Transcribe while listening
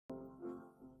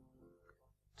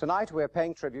Tonight we're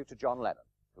paying tribute to John Lennon,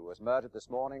 who was murdered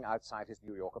this morning outside his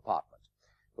New York apartment.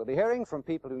 We'll be hearing from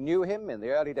people who knew him in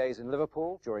the early days in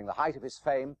Liverpool during the height of his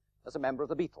fame as a member of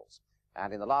the Beatles,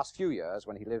 and in the last few years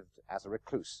when he lived as a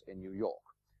recluse in New York.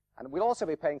 And we'll also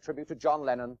be paying tribute to John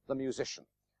Lennon, the musician,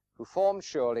 who formed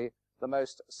surely the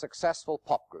most successful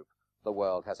pop group the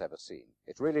world has ever seen.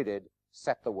 It really did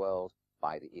set the world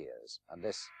by the ears, and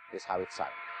this is how it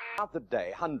sounded. Throughout the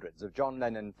day, hundreds of John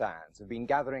Lennon fans have been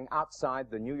gathering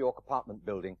outside the New York apartment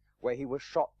building where he was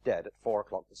shot dead at 4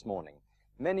 o'clock this morning.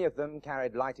 Many of them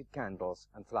carried lighted candles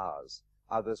and flowers.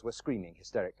 Others were screaming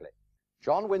hysterically.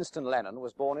 John Winston Lennon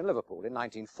was born in Liverpool in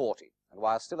 1940, and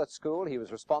while still at school, he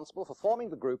was responsible for forming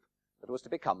the group that was to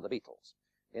become the Beatles.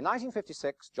 In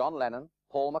 1956, John Lennon,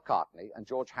 Paul McCartney, and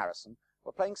George Harrison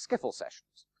were playing skiffle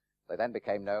sessions. They then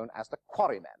became known as the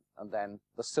Quarry Men, and then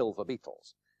the Silver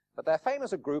Beatles. But their fame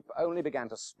as a group only began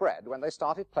to spread when they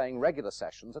started playing regular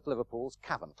sessions at Liverpool's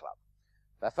Cavern Club.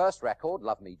 Their first record,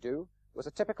 Love Me Do, was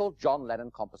a typical John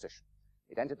Lennon composition.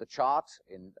 It entered the chart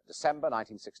in December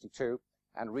 1962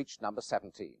 and reached number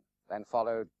 17. Then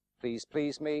followed Please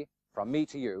Please Me, From Me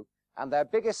to You, and their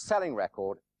biggest selling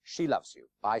record, She Loves You.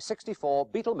 By 64,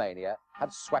 Beatlemania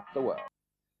had swept the world.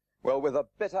 Well, with a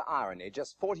bitter irony,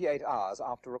 just 48 hours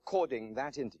after recording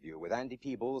that interview with Andy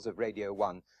Peebles of Radio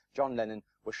 1, John Lennon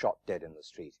was shot dead in the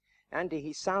street. Andy,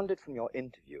 he sounded from your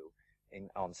interview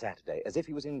on Saturday as if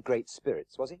he was in great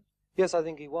spirits, was he? Yes, I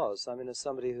think he was. I mean, as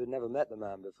somebody who'd never met the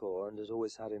man before and had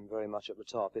always had him very much at the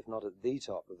top, if not at the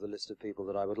top of the list of people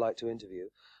that I would like to interview,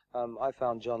 I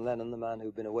found John Lennon, the man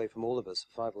who'd been away from all of us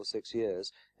for 5 or 6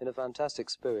 years, in a fantastic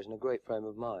spirit and a great frame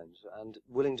of mind, and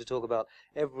willing to talk about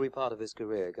every part of his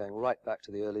career, going right back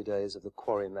to the early days of the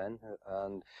Quarry Men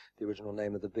and the original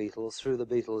name of the Beatles, through the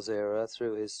Beatles era,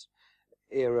 through his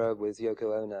era with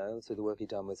Yoko Ono, through the work he'd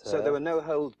done with her. So there were no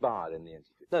holds barred in the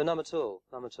interview? No, none at all,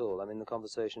 none at all. I mean, the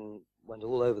conversation went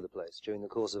all over the place during the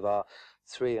course of our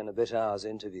 3 and a bit hours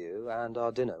interview and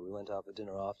our dinner. We went out for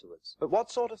dinner afterwards. But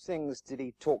what sort of things did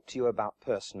he talk to you about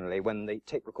personally when the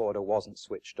tape recorder wasn't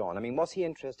switched on? I mean, was he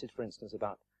interested, for instance,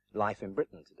 about life in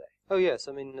Britain today? Oh, yes.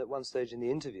 I mean, at one stage in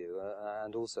the interview,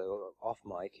 and also off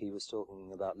mic, he was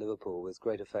talking about Liverpool with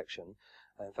great affection.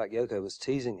 In fact, Yoko was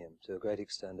teasing him to a great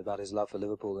extent about his love for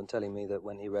Liverpool and telling me that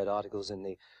when he read articles in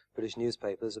the British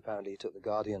newspapers, apparently he took The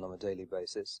Guardian on a daily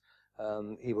basis,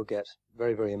 he would get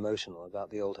very, very emotional about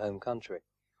the old home country.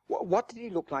 What did he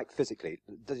look like physically?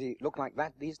 Does he look like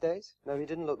that these days? No, he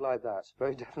didn't look like that.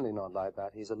 Very definitely not like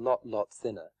that. He's a lot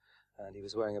thinner. And he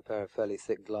was wearing a pair of fairly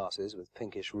thick glasses with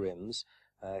pinkish rims.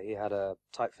 He had a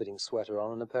tight-fitting sweater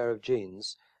on and a pair of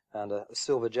jeans and a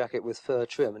silver jacket with fur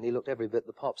trim, and he looked every bit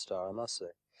the pop star, I must say.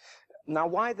 Now,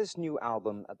 why this new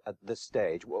album at this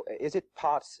stage? Well, is it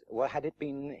had it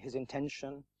been his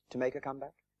intention to make a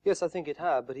comeback? Yes, I think it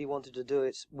had, but he wanted to do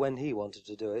it when he wanted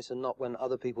to do it and not when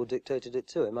other people dictated it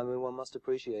to him. I mean, one must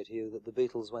appreciate here that the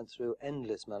Beatles went through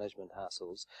endless management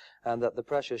hassles and that the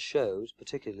pressure showed,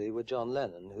 particularly with John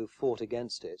Lennon, who fought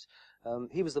against it.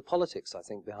 He was the politics, I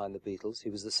think, behind the Beatles. He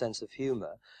was the sense of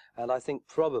humour. And I think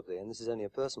probably, and this is only a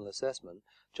personal assessment,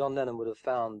 John Lennon would have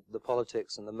found the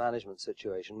politics and the management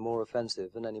situation more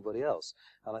offensive than anybody else.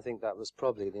 And I think that was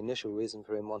probably the initial reason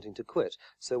for him wanting to quit.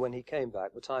 So when he came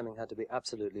back, the timing had to be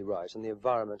absolutely right, and the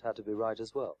environment had to be right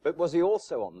as well. But was he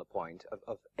also on the point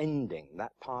of ending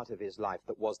that part of his life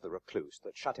that was the recluse,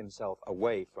 that shut himself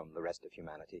away from the rest of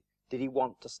humanity? Did he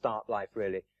want to start life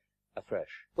really afresh?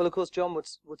 Well, of course, John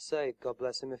would say, God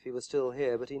bless him, if he was still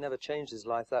here, but he never changed his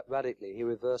life that radically. He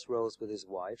reversed roles with his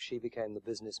wife. She became the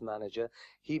business manager.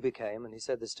 He became, and he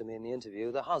said this to me in the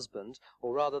interview, the husband,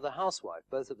 or rather the housewife,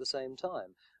 both at the same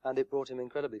time. And it brought him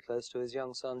incredibly close to his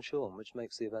young son, Sean, which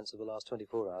makes the events of the last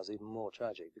 24 hours even more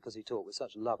tragic, because he talked with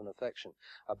such love and affection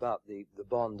about the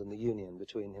bond and the union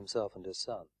between himself and his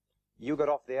son. You got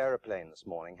off the aeroplane this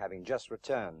morning, having just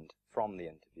returned from the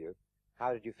interview.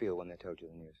 How did you feel when they told you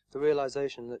the news? The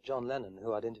realization that John Lennon,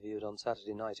 who I'd interviewed on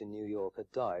Saturday night in New York,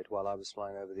 had died while I was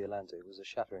flying over the Atlantic was a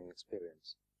shattering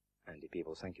experience. Andy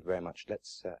Peebles, thank you very much.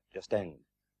 Let's just end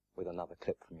with another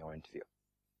clip from your interview.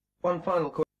 One final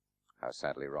question. How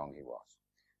sadly wrong he was.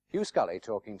 Hugh Scully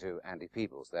talking to Andy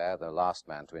Peebles there, the last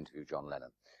man to interview John Lennon.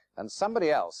 And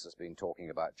somebody else has been talking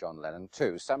about John Lennon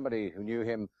too, somebody who knew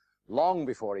him long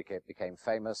before he became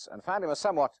famous and found him a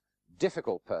somewhat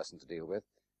difficult person to deal with,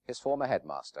 his former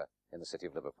headmaster in the city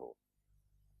of Liverpool.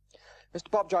 Mr.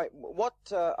 Pobjoy, what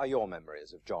are your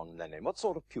memories of John Lennon? What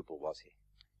sort of pupil was he?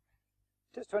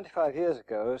 It is 25 years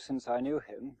ago since I knew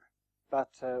him, but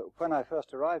when I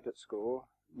first arrived at school,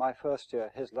 my first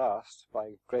year, his last,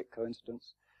 by great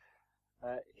coincidence,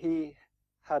 he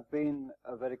had been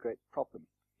a very great problem.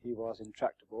 he was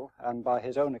intractable, and by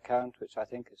his own account, which I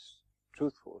think is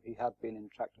truthful, he had been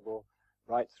intractable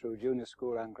right through junior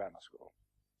school and grammar school.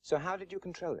 So how did you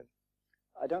control him?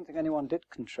 I don't think anyone did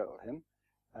control him.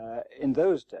 In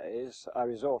those days, I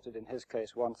resorted, in his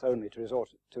case once only, to resort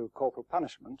to corporal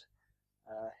punishment,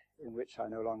 in which I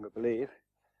no longer believe.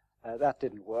 That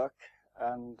didn't work,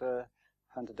 and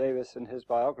Hunter Davis, in his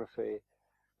biography,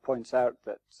 points out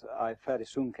that I fairly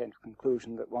soon came to the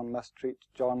conclusion that one must treat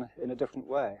John in a different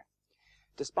way.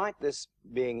 Despite this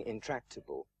being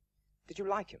intractable, did you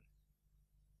like him?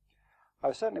 I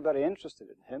was certainly very interested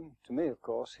in him. To me, of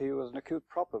course, he was an acute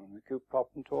problem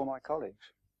to all my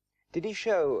colleagues. Did he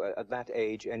show, at that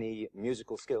age, any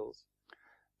musical skills?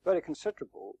 Very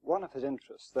considerable. One of his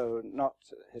interests, though not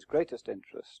his greatest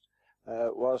interest,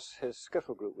 was his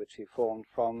skiffle group, which he formed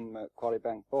from Quarry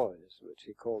Bank boys, which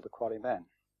he called the Quarry Men.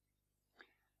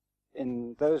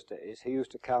 In those days, he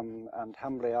used to come and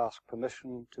humbly ask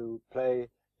permission to play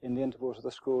in the intervals of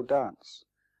the school dance,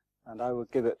 and I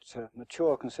would give it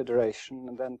mature consideration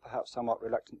and then perhaps somewhat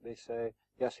reluctantly say,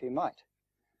 yes, he might.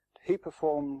 He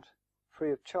performed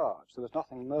free of charge. There was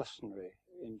nothing mercenary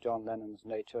in John Lennon's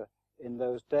nature in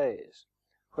those days.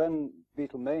 When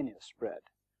Beatlemania spread,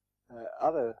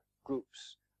 other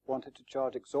groups wanted to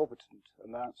charge exorbitant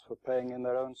amounts for playing in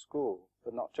their own school,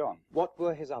 but not John. What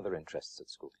were his other interests at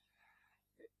school?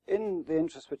 In the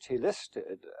interests which he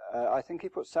listed, I think he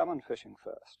put salmon fishing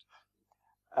first,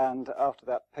 and after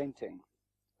that painting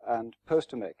and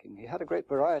poster making. He had a great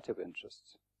variety of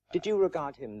interests. Did you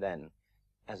regard him then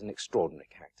as an extraordinary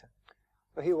character?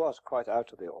 Well, he was quite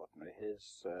out of the ordinary.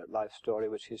 His life story,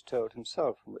 which he's told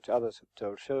himself and which others have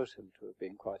told, shows him to have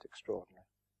been quite extraordinary.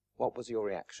 What was your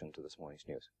reaction to this morning's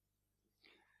news?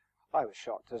 I was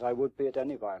shocked, as I would be at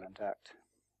any violent act.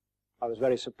 I was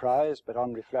very surprised, but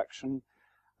on reflection,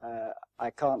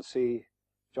 I can't see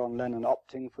John Lennon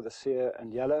opting for the sear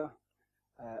and yellow.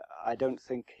 I don't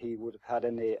think he would have had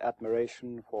any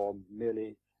admiration for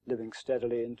merely living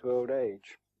steadily into old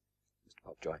age. Mr.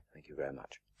 Pobjoy, thank you very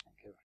much.